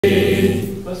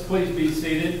Let's please be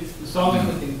seated. The song at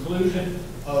the conclusion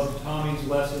of Tommy's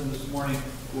lesson this morning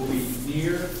will be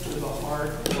Near to the Heart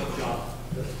of God.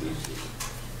 Let's be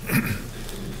seated.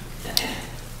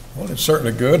 Well, it's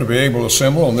certainly good to be able to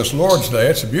assemble on this Lord's Day.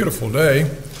 It's a beautiful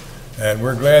day, and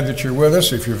we're glad that you're with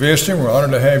us. If you're visiting, we're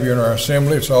honored to have you in our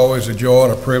assembly. It's always a joy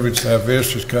and a privilege to have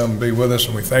visitors come and be with us,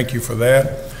 and we thank you for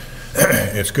that.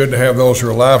 It's good to have those who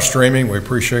are live streaming. We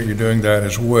appreciate you doing that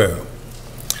as well.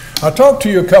 I talked to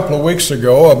you a couple of weeks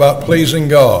ago about pleasing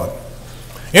God,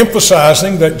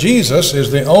 emphasizing that Jesus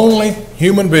is the only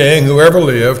human being who ever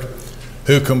lived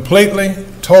who completely,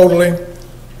 totally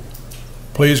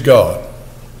pleased God.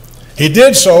 He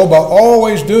did so by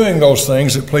always doing those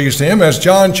things that pleased him, as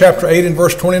John chapter 8 and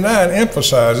verse 29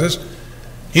 emphasizes.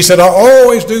 He said, I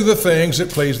always do the things that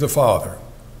please the Father.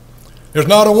 There's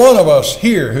not a one of us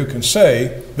here who can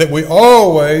say that we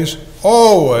always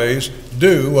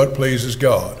do what pleases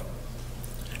God.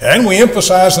 And we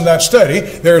emphasize in that study,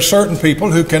 there are certain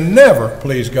people who can never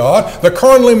please God. The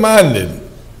carnally minded,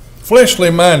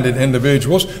 fleshly minded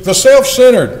individuals, the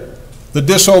self-centered, the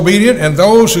disobedient, and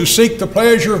those who seek the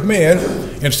pleasure of men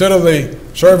instead of the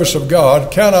service of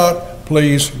God cannot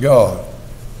please God.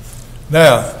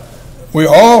 Now, we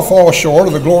all fall short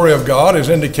of the glory of God as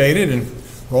indicated in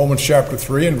Romans chapter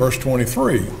 3 and verse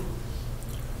 23.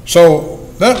 So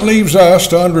that leaves us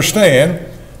to understand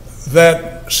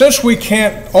that since we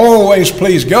can't always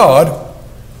please God,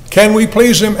 can we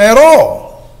please him at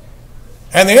all?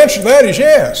 And the answer to that is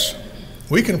yes.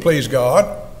 We can please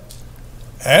God.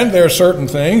 And there are certain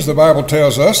things the Bible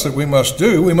tells us that we must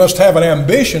do. We must have an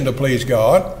ambition to please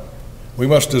God. We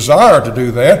must desire to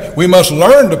do that. We must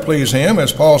learn to please him,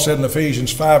 as Paul said in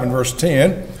Ephesians 5 and verse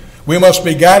 10. We must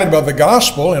be guided by the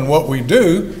gospel in what we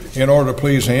do in order to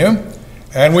please him.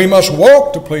 And we must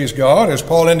walk to please God, as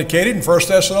Paul indicated in 1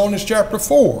 Thessalonians chapter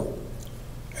 4.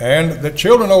 And that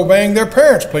children obeying their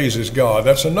parents pleases God.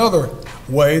 That's another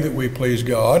way that we please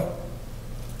God.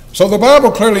 So the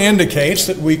Bible clearly indicates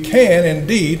that we can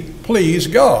indeed please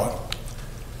God.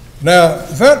 Now,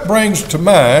 that brings to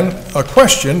mind a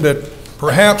question that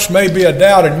perhaps may be a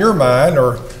doubt in your mind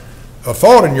or a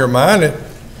thought in your mind. That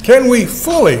can we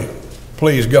fully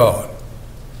please God?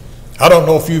 I don't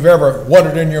know if you've ever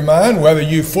wondered in your mind whether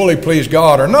you fully please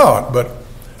God or not, but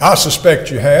I suspect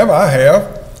you have. I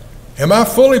have. Am I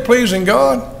fully pleasing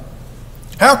God?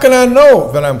 How can I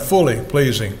know that I'm fully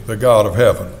pleasing the God of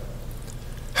heaven?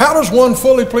 How does one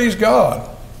fully please God?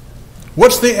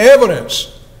 What's the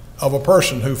evidence of a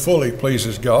person who fully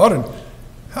pleases God? And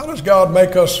how does God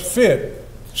make us fit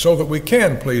so that we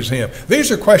can please him?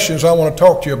 These are questions I want to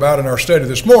talk to you about in our study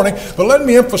this morning, but let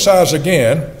me emphasize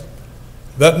again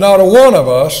that not a one of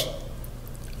us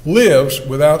lives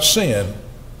without sin.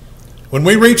 When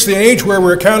we reach the age where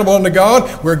we're accountable unto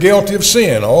God, we're guilty of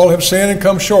sin. All have sinned and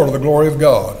come short of the glory of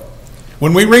God.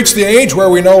 When we reach the age where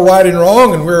we know right and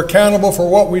wrong and we're accountable for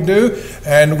what we do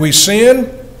and we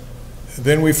sin,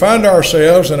 then we find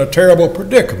ourselves in a terrible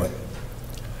predicament.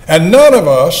 And none of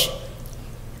us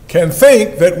can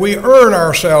think that we earn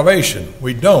our salvation.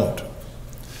 We don't.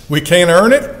 We can't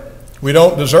earn it. We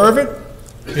don't deserve it.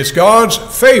 It's God's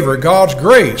favor, God's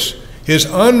grace, his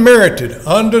unmerited,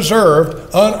 undeserved,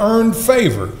 unearned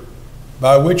favor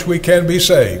by which we can be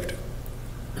saved.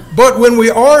 But when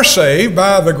we are saved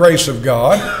by the grace of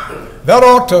God, that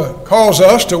ought to cause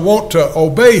us to want to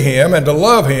obey him and to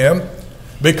love him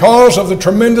because of the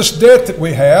tremendous debt that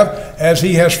we have as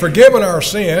he has forgiven our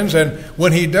sins. And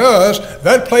when he does,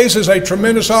 that places a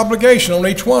tremendous obligation on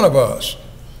each one of us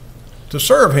to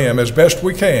serve him as best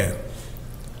we can.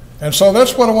 And so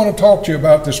that's what I want to talk to you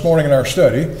about this morning in our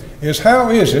study, is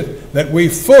how is it that we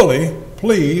fully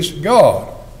please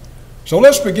God? So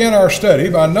let's begin our study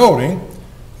by noting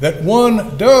that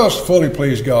one does fully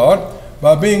please God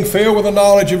by being filled with the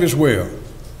knowledge of his will.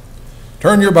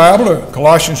 Turn your Bible to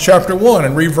Colossians chapter 1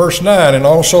 and read verse 9 and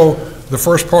also the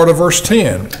first part of verse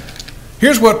 10.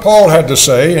 Here's what Paul had to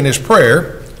say in his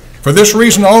prayer. For this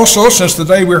reason also, since the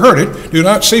day we heard it, do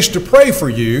not cease to pray for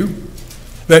you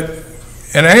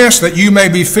and ask that you may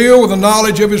be filled with the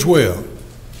knowledge of his will.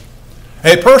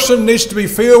 A person needs to be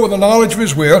filled with the knowledge of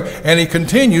his will, and he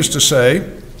continues to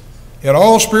say, in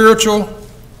all spiritual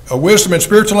wisdom and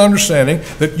spiritual understanding,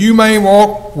 that you may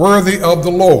walk worthy of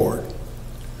the Lord.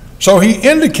 So he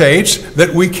indicates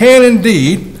that we can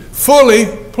indeed fully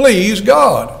please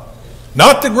God.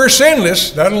 Not that we're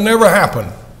sinless, that'll never happen.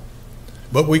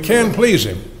 But we can please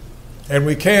him, and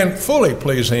we can fully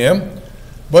please him.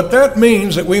 But that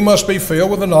means that we must be filled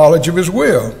with the knowledge of his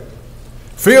will.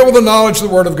 Filled with the knowledge of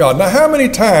the Word of God. Now, how many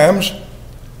times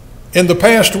in the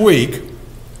past week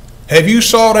have you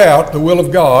sought out the will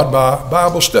of God by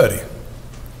Bible study?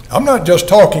 I'm not just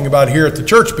talking about here at the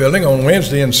church building on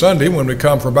Wednesday and Sunday when we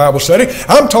come for Bible study.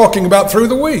 I'm talking about through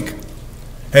the week.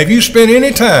 Have you spent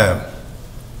any time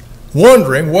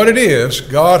wondering what it is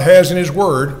God has in His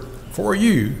Word for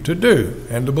you to do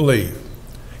and to believe?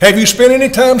 Have you spent any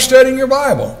time studying your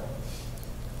Bible?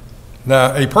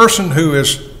 Now, a person who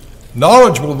is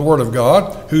knowledgeable of the Word of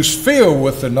God, who's filled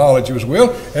with the knowledge of His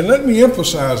will, and let me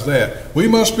emphasize that, we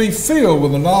must be filled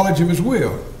with the knowledge of His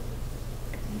will.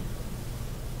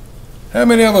 How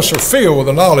many of us are filled with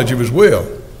the knowledge of His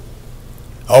will?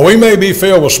 Oh, we may be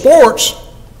filled with sports.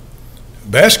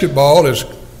 Basketball is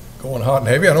going hot and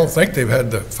heavy. I don't think they've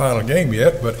had the final game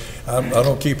yet, but I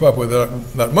don't keep up with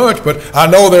it that much. But I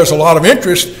know there's a lot of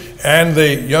interest, and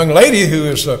the young lady who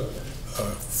is a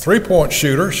three-point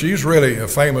shooter, she's really a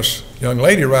famous young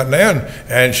lady right now,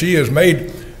 and she has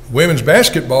made women's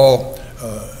basketball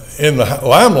in the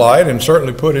limelight and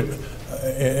certainly put it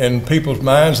in people's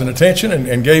minds and attention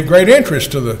and gave great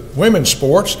interest to the women's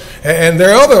sports. And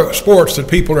there are other sports that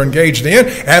people are engaged in,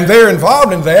 and they're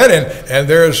involved in that. And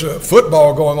there's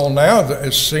football going on now.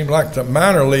 It seems like the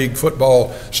minor league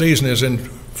football season is in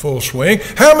full swing.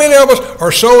 How many of us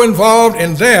are so involved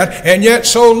in that and yet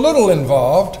so little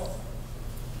involved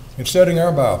in studying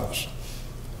our Bibles,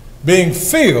 being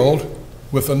filled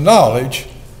with the knowledge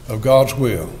of God's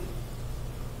will?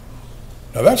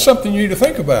 Now that's something you need to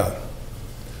think about.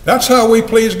 That's how we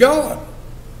please God.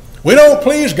 We don't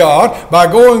please God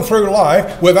by going through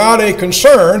life without a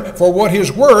concern for what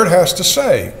His Word has to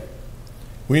say.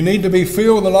 We need to be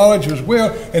filled with the knowledge of His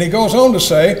will, and He goes on to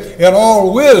say, in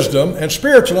all wisdom and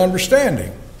spiritual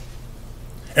understanding.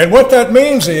 And what that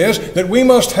means is that we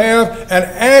must have an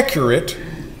accurate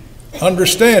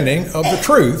understanding of the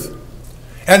truth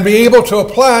and be able to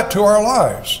apply it to our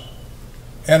lives.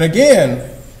 And again,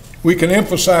 we can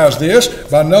emphasize this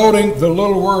by noting the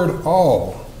little word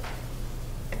all.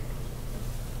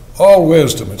 All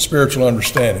wisdom and spiritual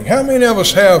understanding. How many of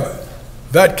us have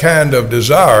that kind of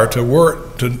desire to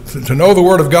know the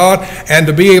Word of God and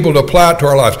to be able to apply it to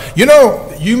our lives? You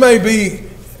know, you may be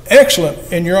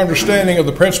excellent in your understanding of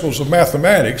the principles of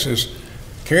mathematics, as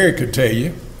Carrie could tell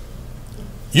you.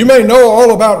 You may know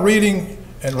all about reading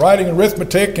and writing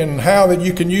arithmetic and how that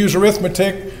you can use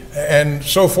arithmetic and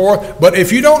so forth, but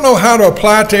if you don't know how to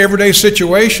apply it to everyday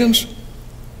situations,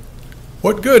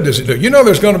 what good does it do? You know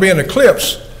there's going to be an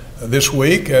eclipse this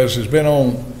week, as has been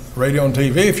on radio and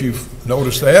TV, if you've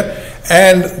noticed that,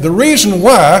 and the reason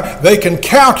why they can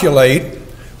calculate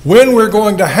when we're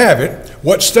going to have it,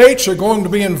 what states are going to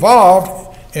be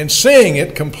involved in seeing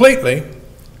it completely,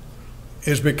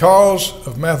 is because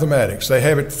of mathematics. They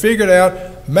have it figured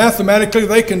out mathematically.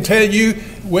 They can tell you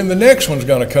when the next one's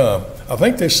going to come. I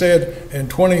think they said in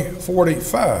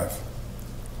 2045.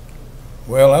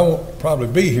 Well, I won't probably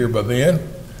be here by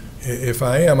then. If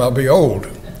I am, I'll be old.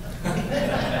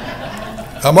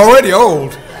 I'm already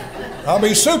old. I'll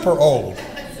be super old.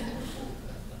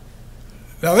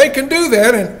 Now they can do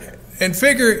that and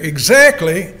figure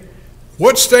exactly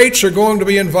what states are going to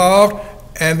be involved,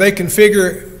 and they can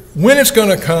figure when it's going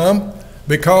to come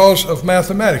because of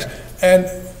mathematics. And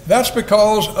that's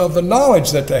because of the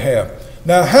knowledge that they have.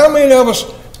 Now, how many of us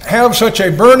have such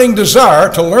a burning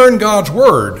desire to learn God's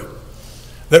Word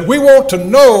that we want to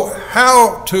know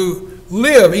how to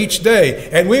live each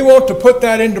day, and we want to put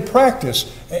that into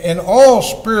practice in all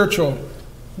spiritual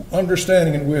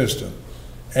understanding and wisdom?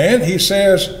 And he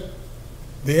says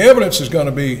the evidence is going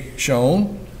to be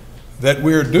shown that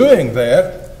we're doing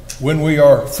that when we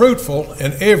are fruitful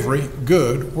in every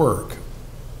good work.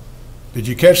 Did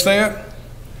you catch that?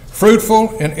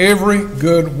 Fruitful in every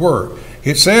good work.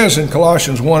 It says in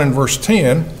Colossians 1 and verse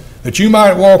 10 that you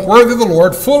might walk worthy of the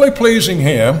Lord, fully pleasing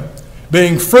Him,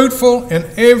 being fruitful in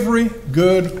every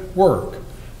good work.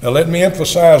 Now let me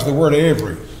emphasize the word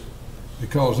every,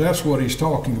 because that's what he's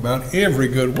talking about, every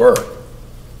good work.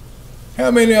 How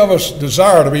many of us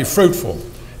desire to be fruitful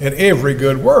in every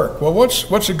good work? Well,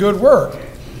 what's a good work?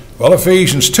 Well,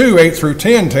 Ephesians 2, 8 through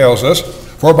 10 tells us,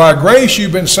 for by grace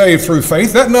you've been saved through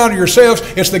faith, that not of yourselves,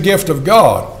 it's the gift of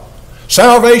God.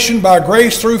 Salvation by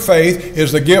grace through faith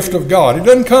is the gift of God. It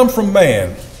doesn't come from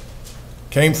man. It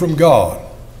came from God.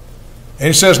 And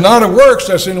he says, not of works,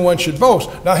 lest anyone should boast.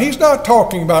 Now, he's not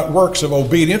talking about works of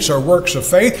obedience or works of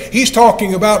faith. He's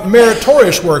talking about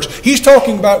meritorious works. He's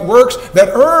talking about works that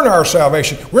earn our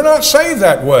salvation. We're not saved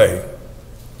that way.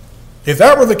 If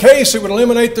that were the case, it would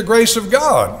eliminate the grace of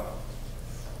God.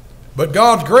 But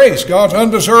God's grace, God's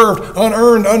undeserved,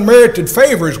 unearned, unmerited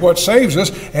favor is what saves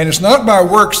us, and it's not by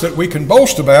works that we can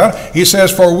boast about. He says,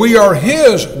 for we are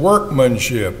His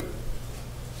workmanship.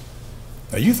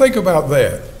 Now you think about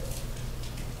that.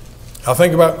 I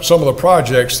think about some of the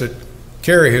projects that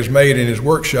Kerry has made in his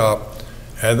workshop,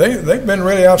 and they've been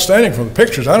really outstanding from the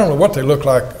pictures. I don't know what they look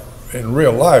like in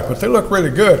real life, but they look really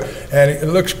good, and it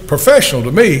looks professional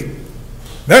to me.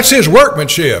 That's his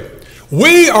workmanship.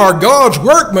 We are God's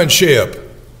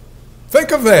workmanship.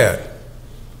 Think of that.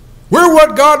 We're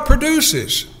what God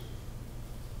produces.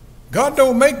 God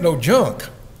don't make no junk.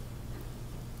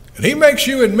 And he makes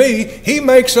you and me, he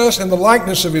makes us in the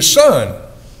likeness of his Son.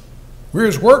 We're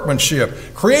his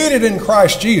workmanship, created in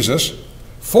Christ Jesus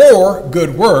for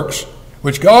good works,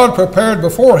 which God prepared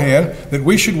beforehand that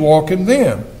we should walk in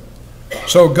them.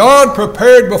 So God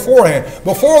prepared beforehand.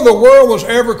 Before the world was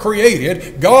ever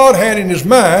created, God had in his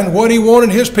mind what he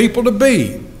wanted his people to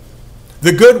be,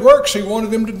 the good works he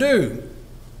wanted them to do.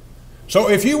 So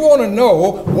if you want to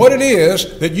know what it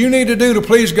is that you need to do to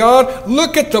please God,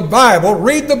 look at the Bible,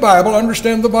 read the Bible,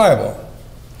 understand the Bible.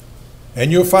 And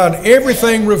you'll find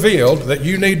everything revealed that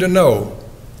you need to know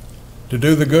to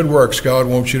do the good works God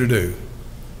wants you to do.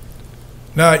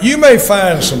 Now, you may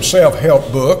find some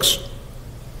self-help books.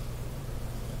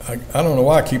 I don't know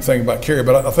why I keep thinking about Kerry,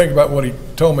 but I think about what he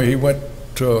told me. He went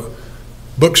to a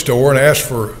bookstore and asked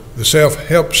for the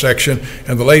self-help section,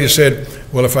 and the lady said,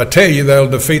 well, if I tell you, that'll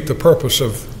defeat the purpose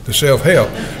of the self-help.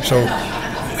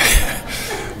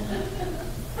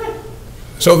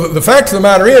 So the fact of the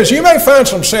matter is, you may find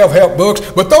some self-help books,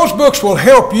 but those books will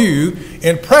help you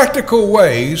in practical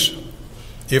ways,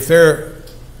 if they're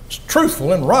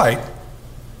truthful and right,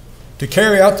 to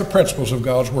carry out the principles of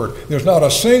God's Word. There's not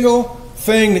a single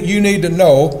thing that you need to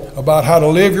know about how to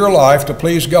live your life to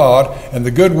please God and the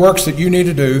good works that you need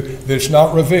to do that's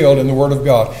not revealed in the Word of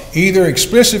God, either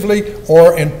explicitly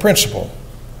or in principle.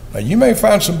 Now, you may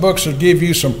find some books that give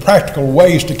you some practical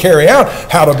ways to carry out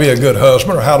how to be a good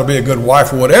husband or how to be a good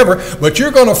wife or whatever, but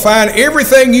you're going to find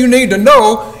everything you need to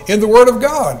know in the Word of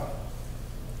God.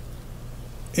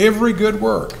 Every good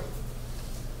work.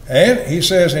 And he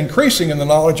says, increasing in the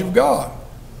knowledge of God.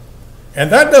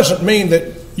 And that doesn't mean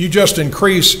that you just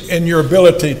increase in your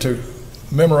ability to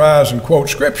memorize and quote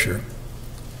Scripture.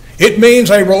 It means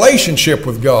a relationship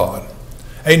with God.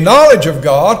 A knowledge of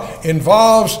God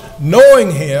involves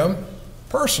knowing him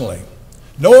personally,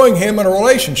 knowing him in a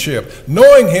relationship,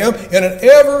 knowing him in an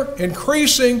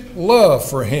ever-increasing love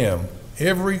for him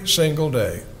every single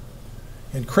day.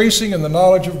 Increasing in the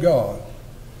knowledge of God.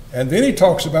 And then he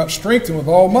talks about strengthened with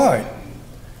all might.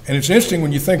 And it's interesting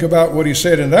when you think about what he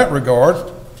said in that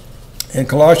regard. In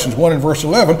Colossians 1 and verse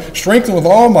 11, strengthened with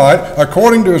all might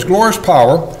according to his glorious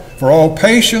power for all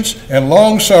patience and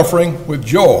long-suffering with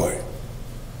joy.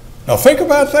 Now think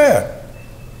about that.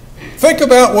 Think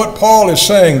about what Paul is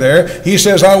saying there. He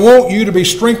says, I want you to be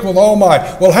strengthened with all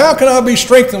might. Well, how can I be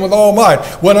strengthened with all might?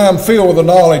 When I'm filled with the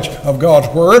knowledge of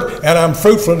God's Word, and I'm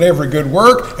fruitful in every good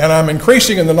work, and I'm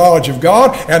increasing in the knowledge of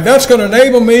God, and that's going to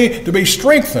enable me to be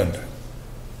strengthened.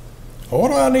 Well, what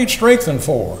do I need strengthened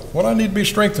for? What do I need to be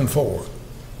strengthened for?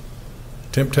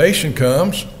 Temptation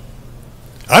comes.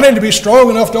 I need to be strong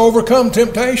enough to overcome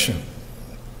temptation.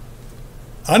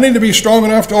 I need to be strong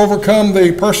enough to overcome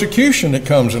the persecution that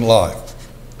comes in life.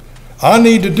 I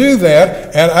need to do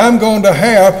that, and I'm going to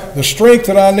have the strength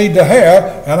that I need to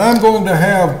have, and I'm going to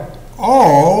have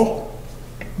all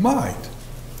might,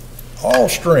 all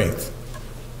strength.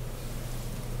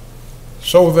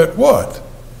 So that what?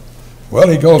 Well,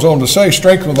 he goes on to say,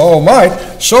 strength with all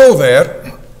might, so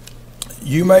that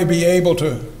you may be able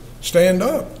to stand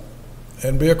up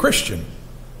and be a Christian.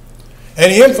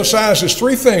 And he emphasizes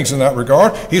three things in that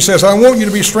regard. He says, I want you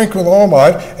to be strengthened with all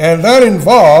might, and that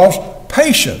involves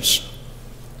patience.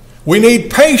 We need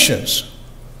patience.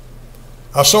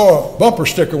 I saw a bumper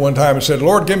sticker one time that said,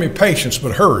 Lord, give me patience,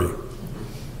 but hurry.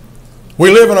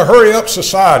 We live in a hurry-up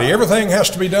society. Everything has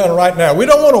to be done right now. We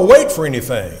don't want to wait for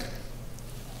anything.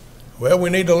 Well, we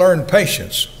need to learn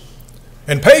patience.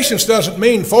 And patience doesn't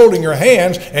mean folding your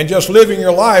hands and just living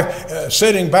your life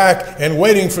sitting back and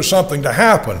waiting for something to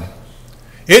happen.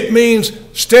 It means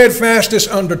steadfastness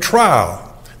under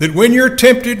trial. That when you're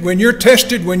tempted, when you're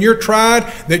tested, when you're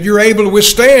tried, that you're able to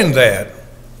withstand that.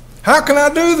 How can I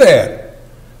do that?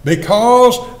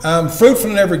 Because I'm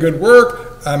fruitful in every good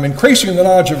work. I'm increasing the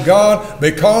knowledge of God,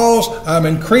 because I'm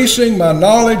increasing my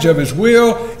knowledge of his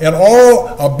will and all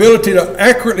ability to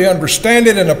accurately understand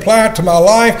it and apply it to my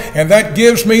life, and that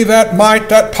gives me that might,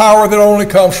 that power that only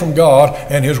comes from God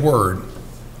and his Word.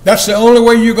 That's the only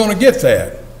way you're going to get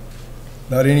that.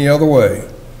 Not any other way.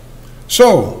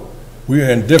 So, we're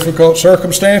in difficult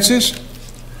circumstances,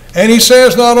 and he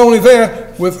says not only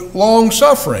that, with long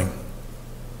suffering.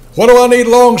 What do I need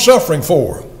long suffering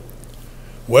for?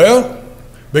 Well,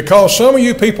 because some of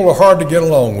you people are hard to get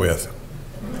along with.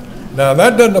 Now,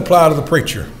 that doesn't apply to the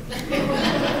preacher.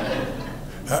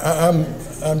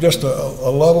 I'm just a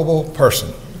lovable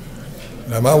person.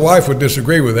 Now, my wife would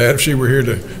disagree with that if she were here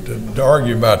to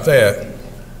argue about that.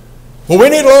 Well, we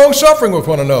need long suffering with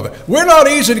one another. We're not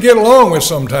easy to get along with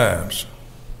sometimes.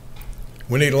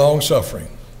 We need long suffering.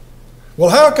 Well,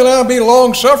 how can I be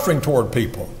long suffering toward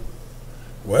people?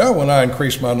 Well, when I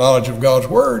increase my knowledge of God's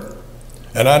Word,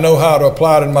 and I know how to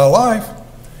apply it in my life,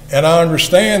 and I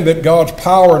understand that God's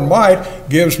power and might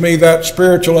gives me that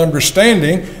spiritual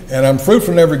understanding, and I'm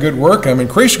fruitful in every good work, I'm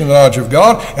increasing the knowledge of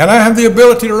God, and I have the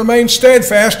ability to remain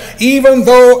steadfast, even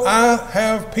though I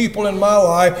have people in my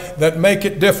life that make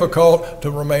it difficult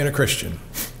to remain a Christian.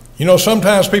 You know,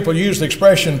 sometimes people use the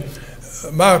expression,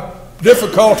 my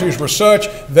difficulties were such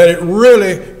that it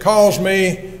really caused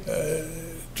me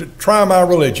to try my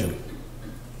religion,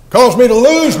 caused me to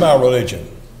lose my religion.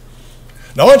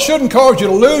 Now, it shouldn't cause you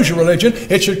to lose your religion.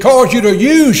 It should cause you to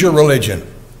use your religion.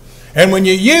 And when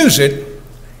you use it,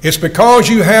 it's because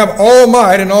you have all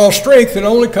might and all strength that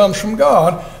only comes from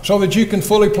God, so that you can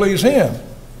fully please Him,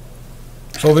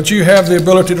 so that you have the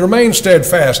ability to remain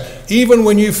steadfast, even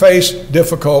when you face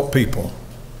difficult people.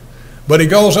 But he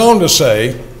goes on to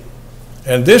say,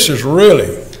 and this is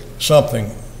really something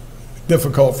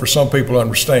difficult for some people to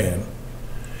understand.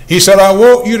 He said, I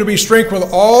want you to be strengthened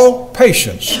with all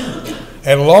patience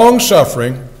and long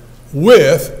suffering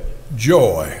with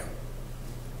joy.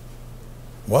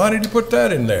 Why did he put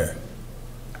that in there?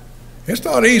 It's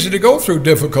not easy to go through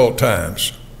difficult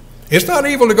times. It's not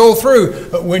evil to go through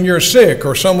when you're sick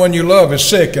or someone you love is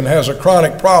sick and has a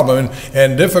chronic problem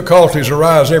and difficulties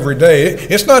arise every day.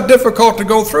 It's not difficult to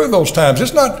go through those times.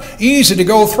 It's not easy to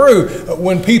go through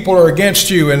when people are against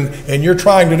you and you're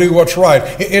trying to do what's right.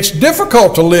 It's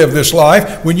difficult to live this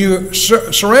life when you're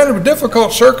surrounded with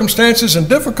difficult circumstances and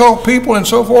difficult people and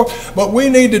so forth, but we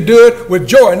need to do it with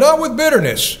joy, not with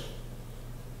bitterness.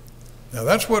 Now,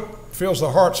 that's what fills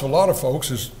the hearts of a lot of folks,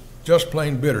 is just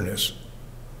plain bitterness.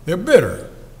 They're bitter.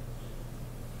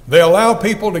 They allow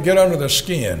people to get under their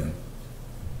skin.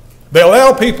 They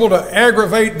allow people to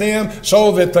aggravate them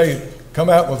so that they come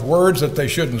out with words that they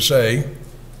shouldn't say.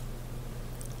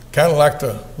 Kind of like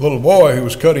the little boy who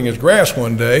was cutting his grass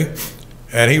one day,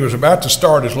 and he was about to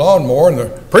start his lawnmower, and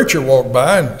the preacher walked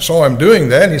by and saw him doing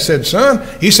that, and he said, son,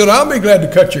 he said, I'll be glad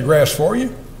to cut your grass for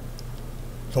you.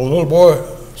 So the little boy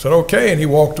said, okay, and he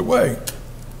walked away.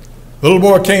 The little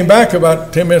boy came back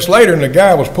about 10 minutes later, and the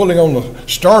guy was pulling on the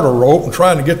starter rope and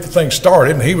trying to get the thing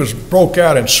started, and he was broke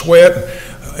out in sweat.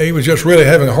 He was just really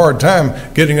having a hard time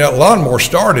getting that lawnmower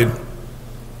started.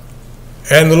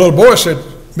 And the little boy said,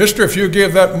 mister, if you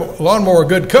give that lawnmower a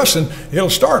good cussing,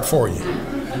 it'll start for you.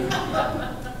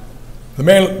 The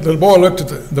man looked at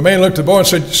the boy and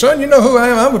said, son, you know who I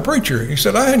am? I'm a preacher. He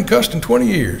said, I hadn't cussed in 20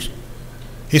 years.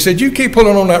 He said, you keep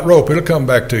pulling on that rope, it'll come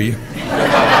back to you.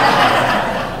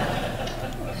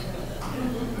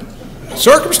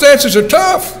 Circumstances are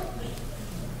tough.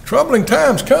 Troubling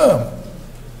times come.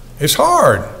 It's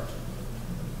hard.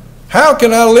 How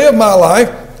can I live my life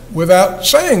without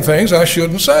saying things I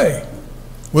shouldn't say,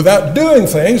 without doing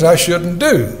things I shouldn't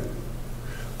do?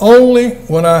 Only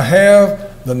when I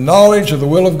have the knowledge of the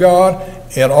will of God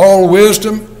and all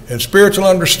wisdom and spiritual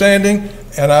understanding,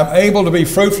 and I'm able to be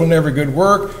fruitful in every good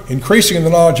work, increasing in the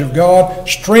knowledge of God,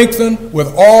 strengthened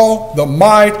with all the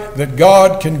might that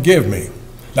God can give me.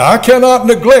 Now, I cannot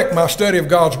neglect my study of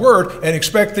God's Word and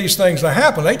expect these things to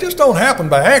happen. They just don't happen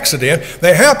by accident.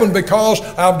 They happen because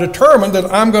I've determined that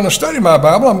I'm going to study my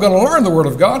Bible, I'm going to learn the Word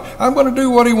of God, I'm going to do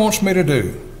what He wants me to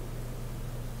do.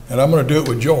 And I'm going to do it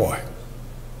with joy.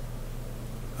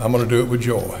 I'm going to do it with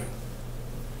joy.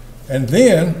 And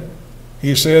then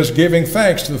he says, giving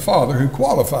thanks to the Father who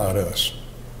qualified us.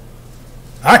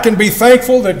 I can be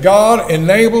thankful that God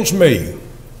enables me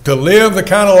to live the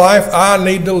kind of life I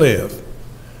need to live.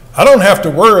 I don't have to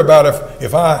worry about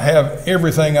if I have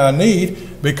everything I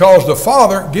need, because the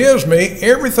Father gives me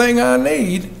everything I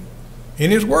need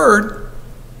in His Word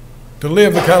to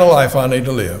live the kind of life I need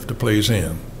to live to please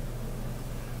Him.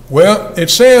 Well, it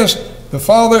says the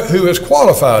Father who has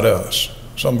qualified us.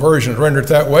 Some versions render it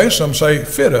that way. Some say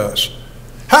fit us.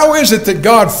 How is it that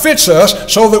God fits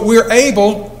us so that we're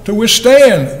able to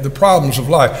withstand the problems of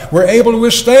life? We're able to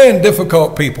withstand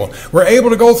difficult people. We're able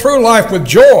to go through life with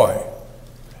joy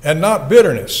and not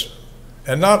bitterness,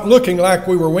 and not looking like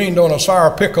we were weaned on a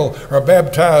sour pickle or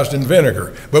baptized in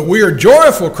vinegar. But we are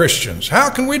joyful Christians. How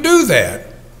can we do that?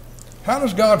 How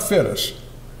does God fit us?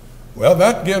 Well,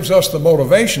 that gives us the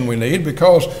motivation we need,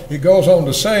 because He goes on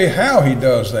to say how He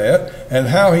does that, and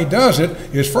how He does it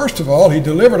is, first of all, He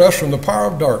delivered us from the power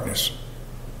of darkness.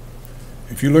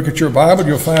 If you look at your Bible,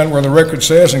 you'll find where the record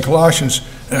says in Colossians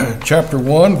chapter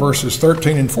 1, verses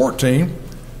 13 and 14,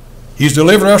 He's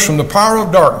delivered us from the power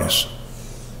of darkness.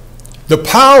 The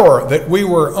power that we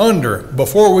were under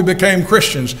before we became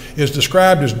Christians is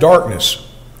described as darkness.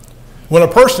 When a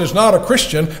person is not a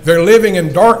Christian, they're living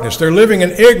in darkness. They're living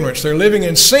in ignorance. They're living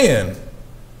in sin.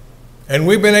 And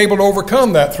we've been able to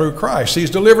overcome that through Christ. He's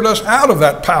delivered us out of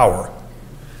that power.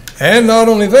 And not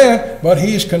only that, but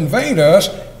He's conveyed us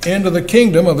into the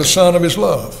kingdom of the Son of His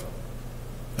love.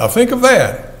 Now think of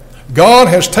that. God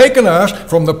has taken us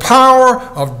from the power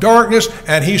of darkness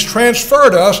and He's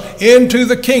transferred us into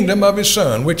the kingdom of His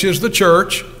Son, which is the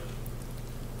church.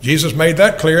 Jesus made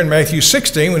that clear in Matthew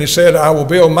 16 when He said, I will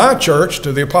build my church,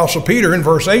 to the Apostle Peter in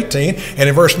verse 18. And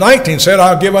in verse 19 said,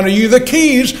 I'll give unto you the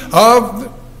keys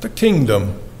of the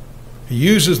kingdom. He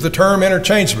uses the term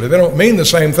interchangeably. They don't mean the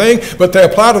same thing, but they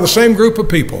apply to the same group of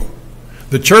people.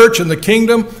 The church and the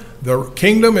kingdom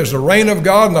is the reign of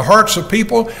God in the hearts of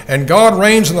people, and God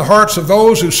reigns in the hearts of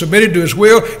those who submitted to His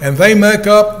will, and they make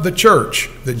up the church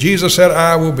that Jesus said,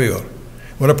 I will build.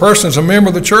 When a person is a member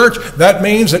of the church, that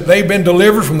means that they've been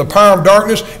delivered from the power of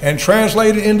darkness and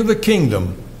translated into the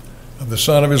kingdom of the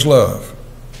Son of His love.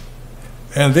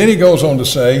 And then he goes on to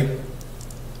say,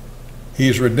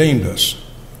 He's redeemed us.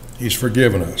 He's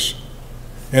forgiven us.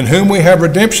 In whom we have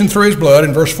redemption through His blood,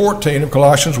 in verse 14 of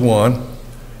Colossians 1,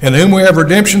 in whom we have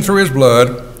redemption through His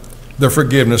blood, the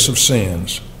forgiveness of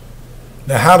sins.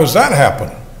 Now, how does that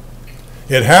happen?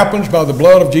 It happens by the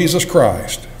blood of Jesus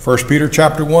Christ. 1 Peter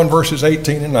chapter 1, verses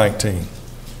 18 and 19.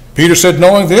 Peter said,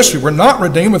 knowing this, we were not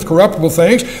redeemed with corruptible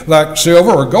things like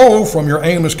silver or gold from your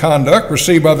aimless conduct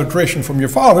received by the tradition from your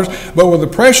fathers, but with the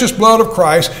precious blood of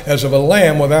Christ as of a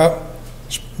lamb without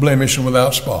blemish and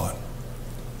without spot.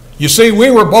 You see,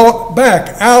 we were bought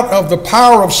back out of the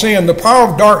power of sin, the power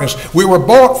of darkness. We were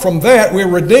bought from that. We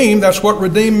were redeemed. That's what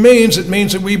redeemed means. It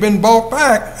means that we've been bought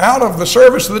back out of the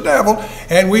service of the devil,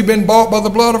 and we've been bought by the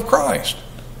blood of Christ.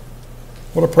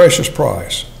 What a precious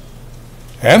price.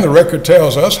 And the record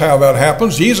tells us how that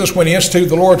happens. Jesus, when He instituted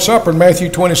the Lord's Supper in Matthew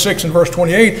 26 and verse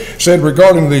 28, said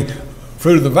regarding the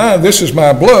fruit of the vine, this is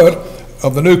my blood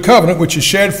of the new covenant, which is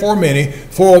shed for many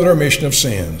for the remission of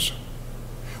sins.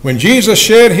 When Jesus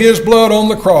shed His blood on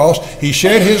the cross, He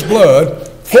shed His blood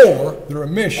for the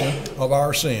remission of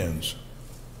our sins.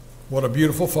 What a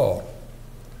beautiful thought.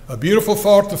 A beautiful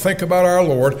thought to think about our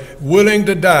Lord, willing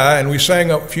to die, and we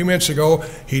sang a few minutes ago,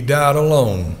 He died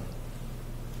alone.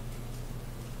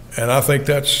 And I think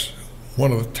that's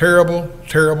one of the terrible,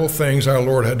 terrible things our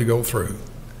Lord had to go through.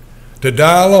 To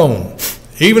die alone.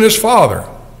 Even His Father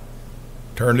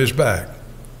turned His back.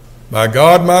 My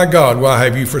God, why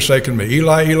have you forsaken me?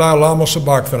 Eli, Eli, lama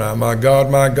sabachthani. My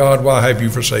God, why have you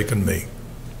forsaken me?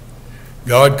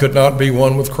 God could not be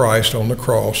one with Christ on the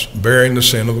cross, bearing the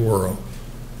sin of the world.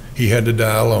 He had to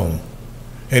die alone.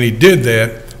 And He did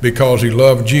that because He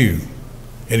loved you,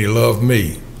 and He loved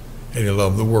me, and He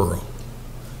loved the world.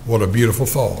 What a beautiful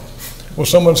thought. Well,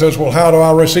 someone says, well, how do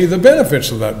I receive the benefits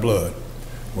of that blood?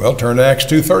 Well, turn to Acts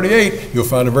 2:38. You'll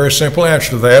find a very simple answer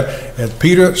to that. And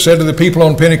Peter said to the people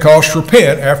on Pentecost,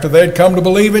 repent, after they had come to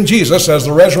believe in Jesus as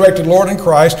the resurrected Lord and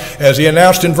Christ, as He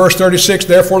announced in verse 36,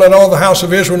 therefore let all the house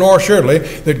of Israel know assuredly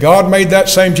that God made that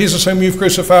same Jesus whom you've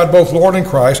crucified, both Lord and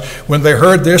Christ. When they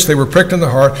heard this, they were pricked in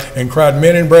the heart and cried,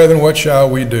 men and brethren, what shall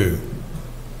we do?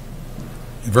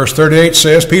 Verse 38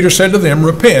 says, Peter said to them,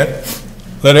 repent,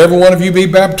 let every one of you be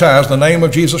baptized in the name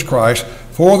of Jesus Christ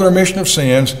for the remission of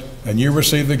sins, and you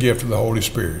receive the gift of the Holy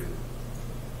Spirit.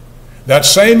 That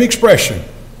same expression,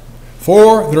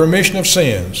 for the remission of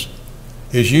sins,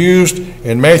 is used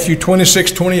in Matthew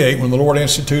 26:28 when the Lord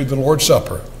instituted the Lord's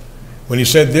Supper. When He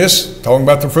said this, talking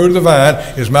about the fruit of the vine,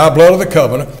 is my blood of the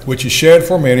covenant, which is shed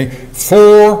for many,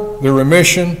 for the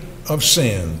remission of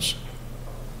sins.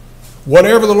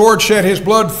 Whatever the Lord shed His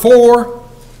blood for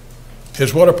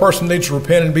is what a person needs to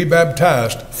repent and be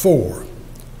baptized for.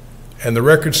 And the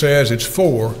record says it's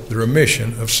for the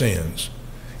remission of sins.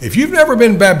 If you've never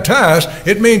been baptized,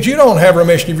 it means you don't have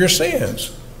remission of your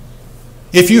sins.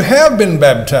 If you have been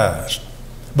baptized,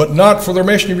 but not for the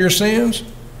remission of your sins,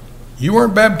 you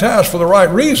weren't baptized for the right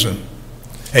reason.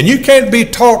 And you can't be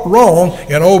taught wrong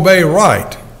and obey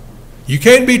right. You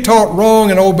can't be taught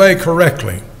wrong and obey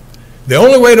correctly. The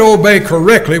only way to obey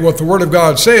correctly what the Word of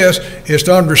God says is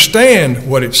to understand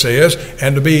what it says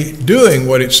and to be doing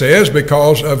what it says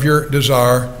because of your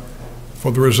desire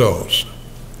for the results.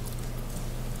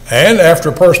 And after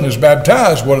a person is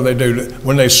baptized, what do?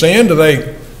 When they sin,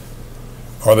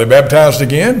 are they baptized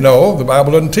again? No, the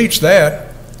Bible doesn't teach that.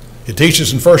 It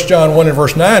teaches in 1 John 1 and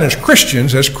verse 9, as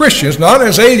Christians, not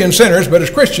as alien sinners, but as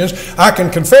Christians, I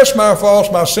can confess my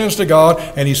faults, my sins to God,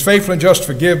 and he's faithful and just to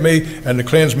forgive me and to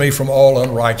cleanse me from all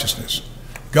unrighteousness.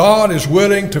 God is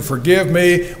willing to forgive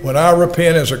me when I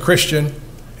repent as a Christian,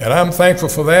 and I'm thankful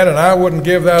for that, and I wouldn't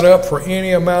give that up for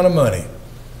any amount of money.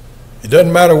 It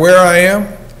doesn't matter where I am.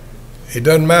 It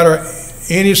doesn't matter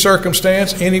any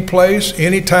circumstance, any place,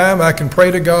 any time. I can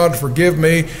pray to God to forgive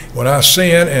me when I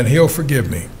sin, and he'll forgive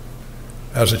me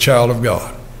as a child of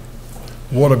God.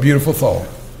 What a beautiful thought.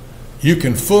 You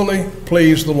can fully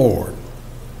please the Lord.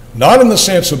 Not in the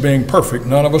sense of being perfect,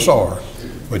 none of us are,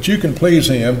 but you can please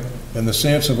him in the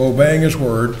sense of obeying his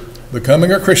word,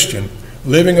 becoming a Christian,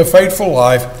 living a faithful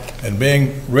life, and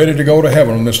being ready to go to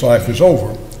heaven when this life is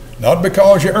over. Not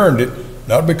because you earned it,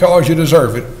 not because you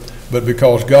deserve it, but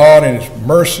because God in his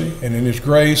mercy and in his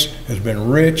grace has been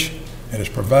rich and has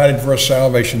provided for us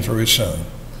salvation through his Son.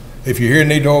 If you're here and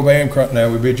need to obey him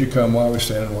now, we bid you come while we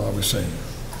stand and while we sing.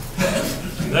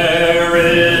 There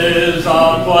is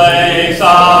a place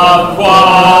of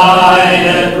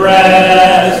quiet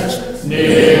rest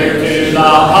near to the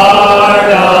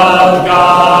heart of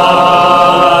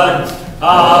God,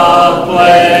 a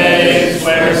place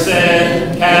where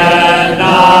sin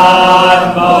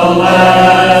cannot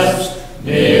molest,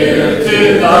 near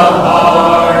to the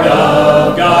heart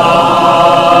of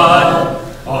God.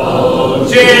 Oh,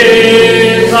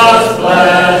 Jesus,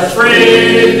 blessed Redeemer,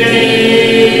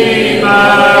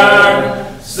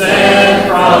 sent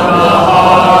from the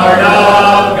heart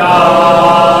of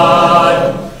God.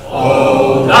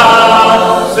 Oh,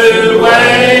 thou to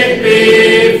wait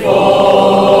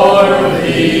before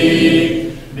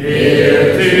thee,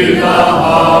 near to the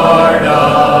heart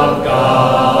of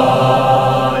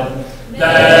God.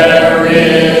 There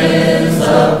is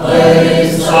a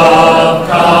place of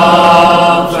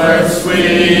comfort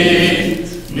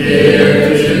sweet,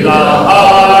 near to the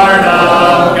heart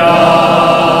of God,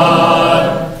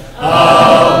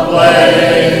 a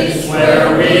place where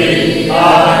we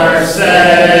our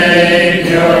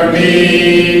Savior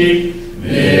meet,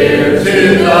 near to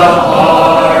the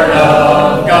heart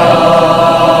of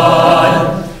God.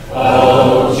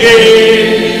 Oh,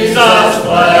 Jesus,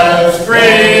 blessed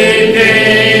Redeemer,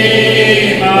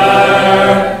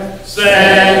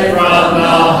 sent from the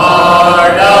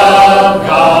heart of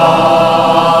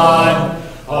God.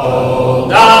 Oh,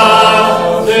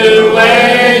 thou to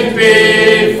wait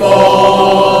before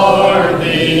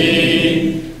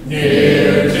thee,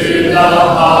 near to the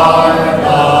heart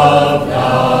of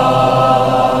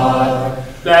God.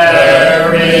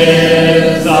 There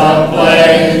is a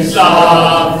place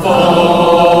of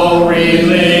full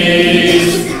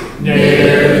release,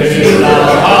 near to the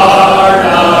heart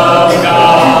of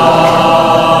God,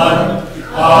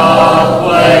 a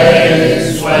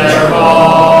place where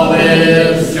all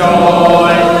is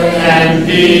joy and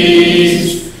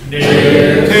peace,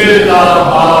 near to the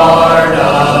heart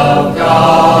of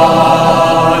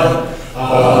God.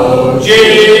 Oh,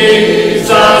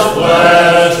 Jesus,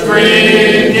 blessed Redeemer,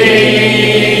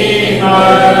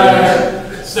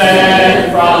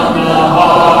 sent from the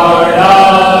heart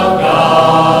of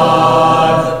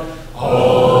God.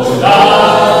 Oh,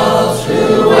 thou to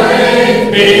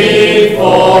wait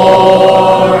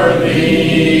before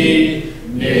thee,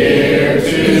 near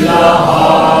to the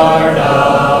heart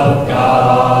of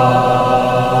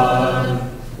God.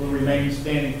 We'll remain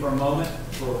standing for a moment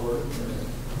for a word.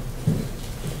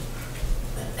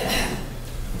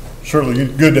 Certainly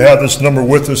good to have this number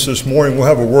with us this morning. We'll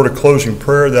have a word of closing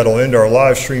prayer that'll end our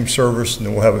live stream service, and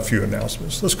then we'll have a few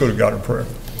announcements. Let's go to God in prayer.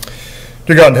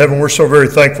 Dear God in heaven, we're so very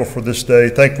thankful for this day,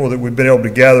 thankful that we've been able to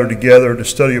gather together to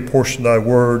study a portion of thy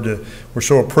word. We're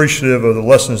so appreciative of the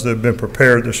lessons that have been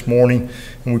prepared this morning,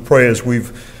 and we pray as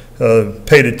we've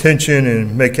paid attention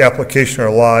and make application in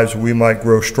our lives, we might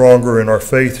grow stronger in our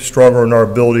faith, stronger in our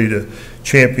ability to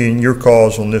champion your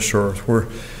cause on this earth. We're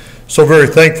so very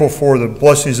thankful for the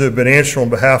blessings that have been answered on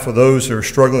behalf of those that are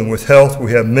struggling with health.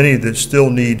 We have many that still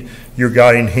need your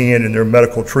guiding hand in their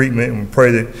medical treatment, and we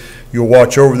pray that you'll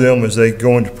watch over them as they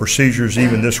go into procedures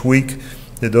even this week,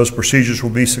 that those procedures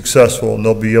will be successful and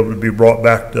they'll be able to be brought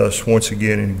back to us once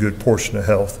again in a good portion of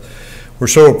health. We're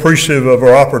so appreciative of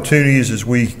our opportunities as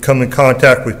we come in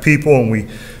contact with people, and we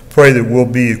pray that we'll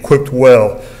be equipped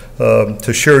well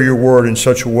to share your word in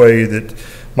such a way that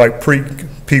might pique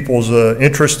people's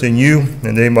interest in you,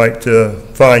 and they might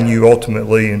find you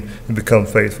ultimately and become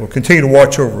faithful. Continue to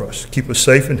watch over us. Keep us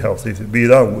safe and healthy, if it be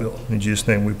thy will. In Jesus'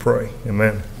 name we pray.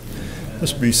 Amen.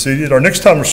 Let's be seated. Our next time